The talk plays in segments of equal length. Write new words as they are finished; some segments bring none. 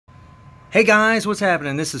Hey guys, what's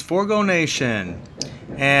happening? This is Forgo Nation,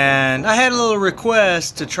 and I had a little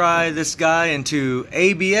request to try this guy into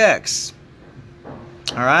ABX.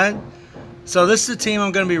 Alright, so this is the team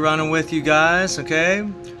I'm going to be running with, you guys, okay?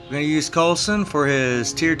 We're going to use Coulson for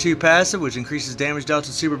his Tier 2 passive, which increases damage dealt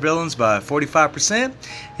to supervillains by 45%,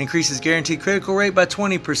 increases guaranteed critical rate by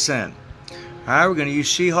 20%. Alright, we're going to use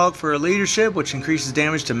She-Hulk for her leadership, which increases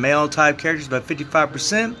damage to male type characters by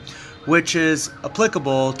 55%. Which is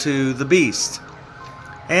applicable to the Beast.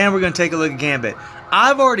 And we're going to take a look at Gambit.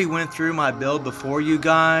 I've already went through my build before, you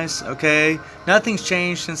guys, okay? Nothing's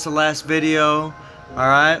changed since the last video,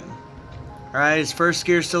 alright? Alright, his first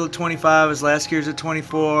gear is still at 25, his last gear is at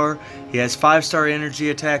 24. He has 5-star energy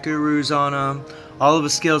attack urus on him. All of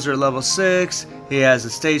his skills are at level 6. He has a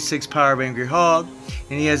stage 6 power of Angry Hulk.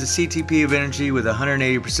 And he has a CTP of energy with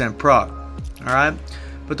 180% proc, alright?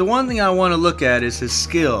 But the one thing I want to look at is his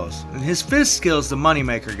skills. And his 5th skill is the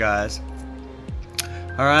moneymaker, guys.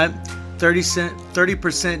 Alright,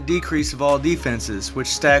 30% decrease of all defenses, which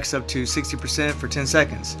stacks up to 60% for 10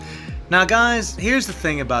 seconds. Now guys, here's the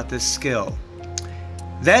thing about this skill.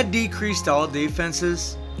 That decrease to all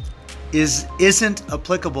defenses isn't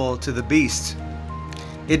applicable to the Beast.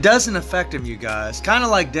 It doesn't affect him, you guys. Kind of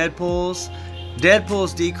like Deadpool's.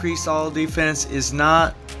 Deadpool's decrease all defense is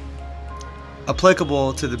not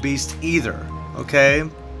applicable to the Beast either, okay?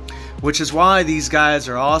 Which is why these guys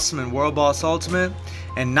are awesome in World Boss Ultimate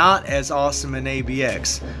and not as awesome in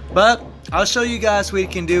ABX. But I'll show you guys what he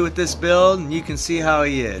can do with this build, and you can see how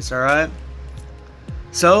he is, alright?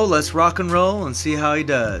 So let's rock and roll and see how he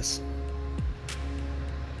does.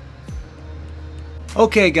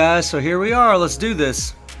 Okay guys, so here we are. Let's do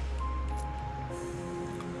this.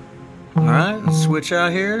 Alright, let's switch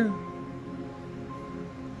out here.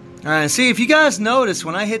 Alright, see, if you guys notice,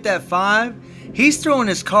 when I hit that 5, he's throwing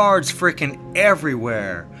his cards freaking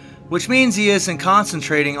everywhere. Which means he isn't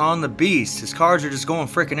concentrating on the Beast. His cards are just going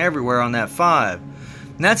freaking everywhere on that 5.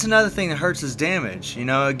 And that's another thing that hurts his damage. You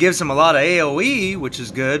know, it gives him a lot of AoE, which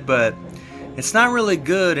is good, but it's not really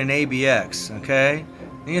good in ABX, okay?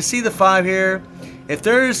 And you see the 5 here? If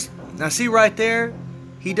there's, now see right there,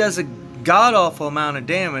 he does a god-awful amount of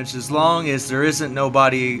damage as long as there isn't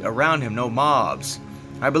nobody around him, no mobs.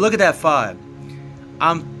 Alright, but look at that 5.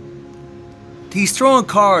 He's throwing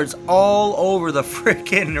cards all over the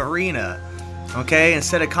freaking arena, okay,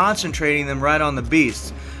 instead of concentrating them right on the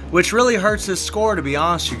Beast, which really hurts his score, to be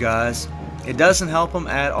honest, you guys. It doesn't help him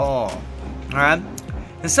at all. Alright,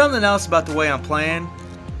 and something else about the way I'm playing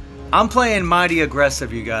mighty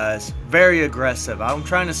aggressive, you guys. Very aggressive. I'm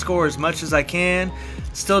trying to score as much as I can.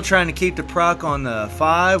 Still trying to keep the proc on the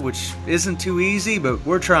 5, which isn't too easy, but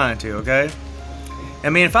we're trying to, okay? I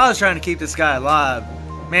mean, if I was trying to keep this guy alive,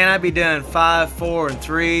 man, I'd be doing 5, 4, and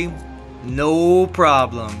 3. No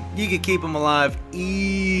problem. You could keep him alive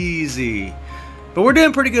easy. But we're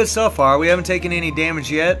doing pretty good so far. We haven't taken any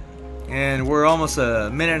damage yet, and we're almost a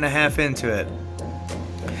minute and a half into it.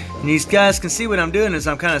 And these guys can see what I'm doing is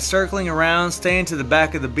I'm kind of circling around, staying to the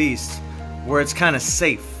back of the Beast, where it's kind of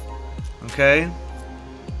safe. Okay?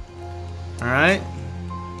 Alright?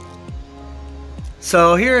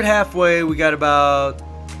 So here at halfway, we got about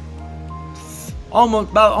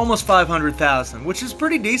almost 500,000, which is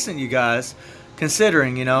pretty decent, you guys,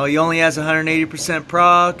 considering, you know, he only has 180%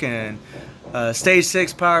 proc and stage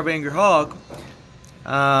 6 power of Angry Hulk.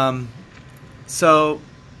 So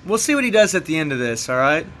we'll see what he does at the end of this,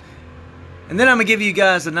 alright? And then I'm going to give you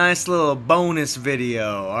guys a nice little bonus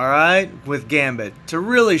video, alright, with Gambit, to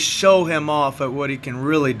really show him off at what he can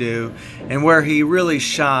really do and where he really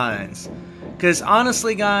shines. Because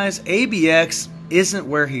honestly, guys, ABX isn't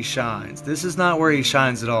where he shines. This is not where he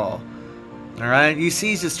shines at all. Alright? You see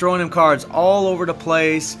he's just throwing him cards all over the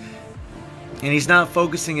place. And he's not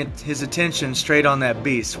focusing his attention straight on that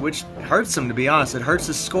Beast. Which hurts him, to be honest. It hurts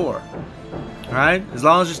his score. Alright? As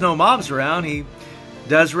long as there's no mobs around, he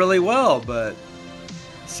does really well. But,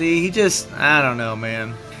 see, he just, I don't know,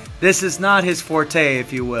 man. This is not his forte,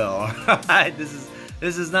 if you will. Alright? This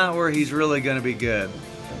is not where he's really going to be good.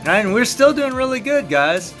 Alright, and we're still doing really good,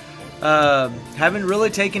 guys. Haven't really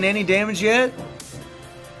taken any damage yet.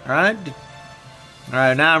 Alright.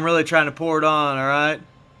 Alright, now I'm really trying to pour it on, alright.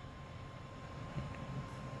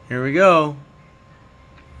 Here we go.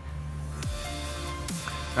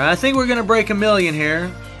 Alright, I think we're going to break 1 million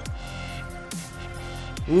here.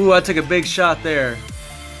 Ooh, I took a big shot there.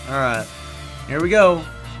 Alright. Here we go.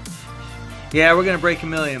 Yeah, we're going to break 1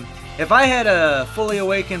 million. If I had a fully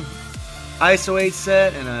awakened ISO 8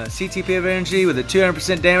 set and a CTP of energy with a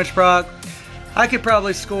 200% damage proc, I could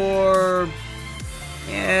probably score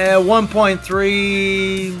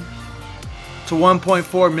 1.3 to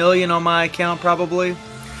 1.4 million on my account probably.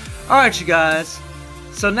 Alright you guys,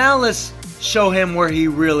 so now let's show him where he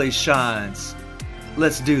really shines.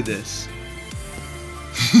 Let's do this.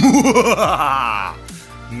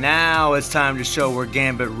 Now it's time to show where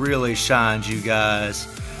Gambit really shines, you guys.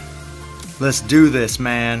 Let's do this,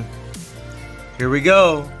 man. Here we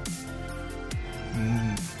go.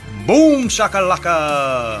 Boom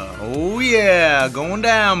shakalaka. Oh yeah, going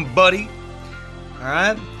down, buddy.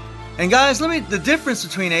 Alright. And guys, the difference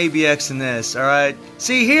between ABX and this, alright?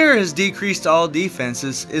 See, here his decreased all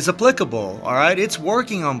defenses is applicable, alright? It's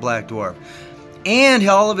working on Black Dwarf. And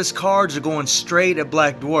all of his cards are going straight at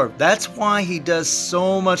Black Dwarf. That's why he does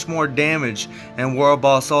so much more damage in World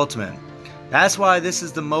Boss Ultimate. That's why this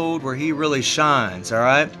is the mode where he really shines,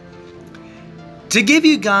 alright? To give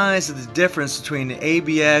you guys the difference between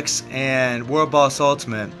ABX and World Boss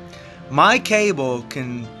Ultimate, my cable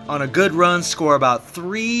can, on a good run, score about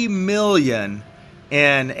 3 million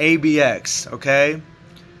in ABX, okay?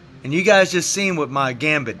 And you guys just seen what my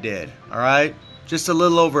Gambit did, alright? Just a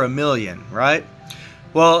little over 1 million, right?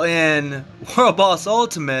 Well, in World Boss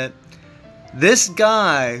Ultimate, this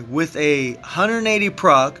guy with a 180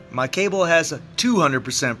 proc, my cable has a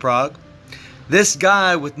 200% proc. This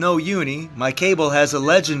guy with no uni, my cable has a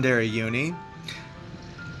legendary uni.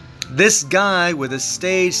 This guy with a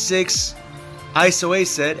stage 6 ISO 8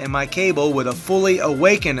 set and my cable with a fully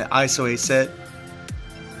awakened ISO 8 set.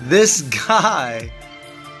 This guy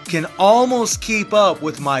can almost keep up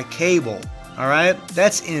with my cable. Alright?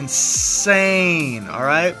 That's insane.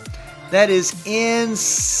 Alright? That is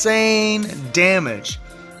insane damage.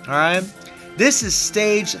 Alright? This is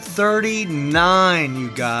stage 39, you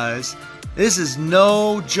guys. This is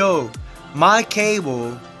no joke. My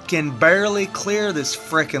cable can barely clear this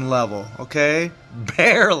frickin' level. Okay?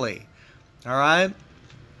 Barely. Alright?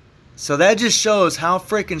 So that just shows how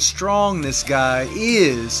frickin' strong this guy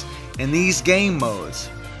is in these game modes.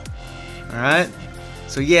 Alright?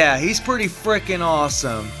 So yeah, he's pretty freaking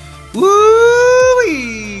awesome.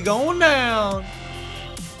 Woo-wee! Going down.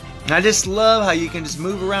 And I just love how you can just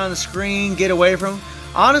move around the screen, get away from him.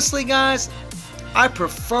 Honestly, guys, I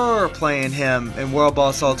prefer playing him in World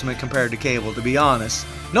Boss Ultimate compared to Cable, to be honest.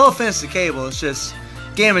 No offense to Cable, it's just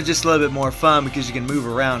Gambit's just a little bit more fun because you can move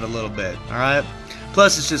around a little bit, alright?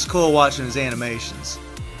 Plus, it's just cool watching his animations,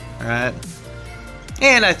 alright?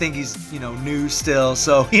 And I think he's, new still,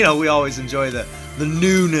 so, we always enjoy the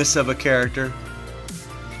newness of a character.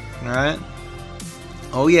 Alright?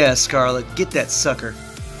 Oh yeah, Scarlet, get that sucker.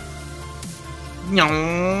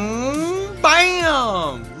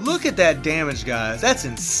 Bam! Look at that damage, guys. That's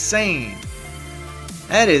insane.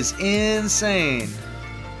 That is insane.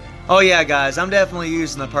 Oh yeah, guys, I'm definitely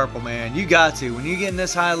using the purple, man. You got to. When you get in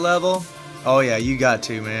this high level, oh yeah, you got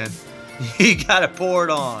to, man. You gotta pour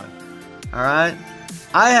it on. Alright?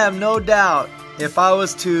 I have no doubt if I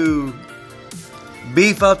was to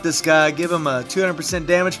beef up this guy, give him a 200%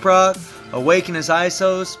 damage proc, awaken his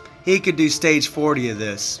ISOs, he could do stage 40 of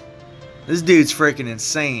this. This dude's freaking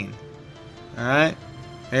insane. Alright?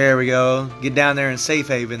 There we go. Get down there in safe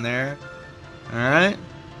haven there. Alright?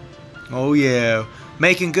 Oh yeah.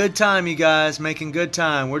 Making good time, you guys. Making good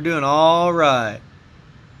time. We're doing alright.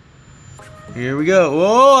 Here we go.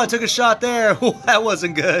 Whoa, I took a shot there. Oh, that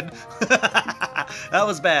wasn't good. That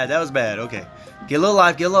was bad. That was bad. Okay. Get a little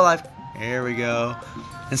life. Get a little life. There we go.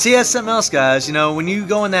 And see, that's something else, guys. When you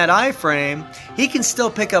go in that iframe, he can still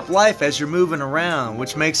pick up life as you're moving around,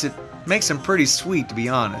 which makes him pretty sweet, to be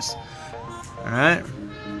honest. Alright.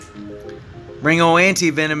 Bring old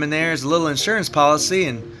anti-venom in there as a little insurance policy,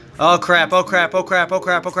 and oh crap, oh crap, oh crap, oh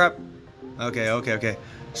crap, oh crap. Okay, okay, okay.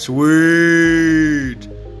 Sweet.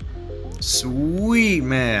 Sweet,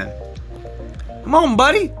 man. Come on,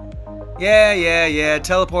 buddy. Yeah, yeah, yeah.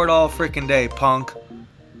 Teleport all freaking day, punk.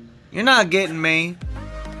 You're not getting me.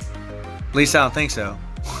 At least I don't think so.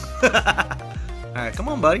 Alright, come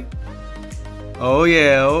on, buddy. Oh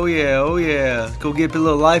yeah, oh yeah, oh yeah. Let's go get a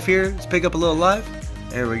little life here. Let's pick up a little life.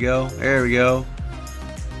 There we go. There we go.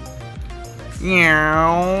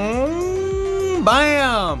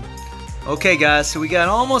 Bam! Okay, guys, so we got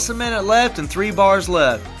almost a minute left and 3 bars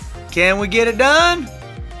left. Can we get it done?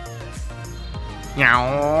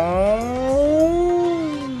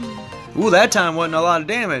 Ooh, that time wasn't a lot of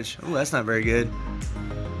damage. Ooh, that's not very good.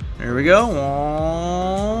 There we go.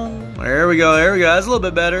 There we go. There we go. That's a little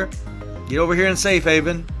bit better. Get over here in safe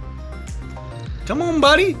haven. Come on,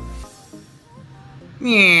 buddy.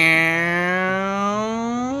 Yeah.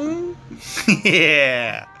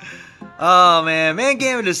 Oh, man. Man,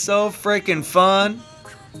 Gambit is so freaking fun.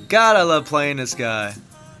 God, I love playing this guy.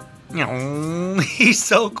 He's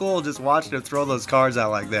so cool just watching him throw those cards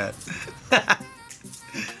out like that.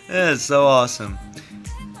 That is so awesome.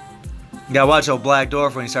 You gotta watch old Black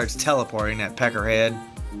Dwarf when he starts teleporting, that peckerhead.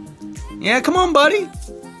 Yeah, come on, buddy.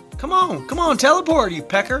 Come on, teleport, you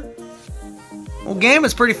pecker. Well,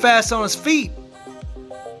 Gambit's pretty fast on his feet.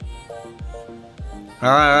 All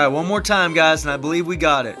right, one more time, guys, and I believe we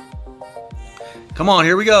got it. Come on,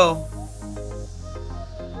 here we go.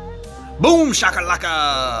 Boom,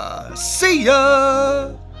 shakalaka. See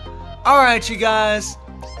ya. All right, you guys.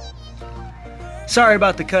 Sorry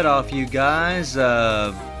about the cutoff, you guys.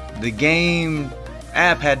 The game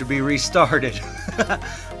app had to be restarted.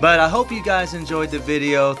 But I hope you guys enjoyed the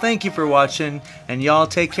video. Thank you for watching, and y'all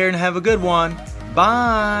take care and have a good one.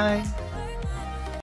 Bye.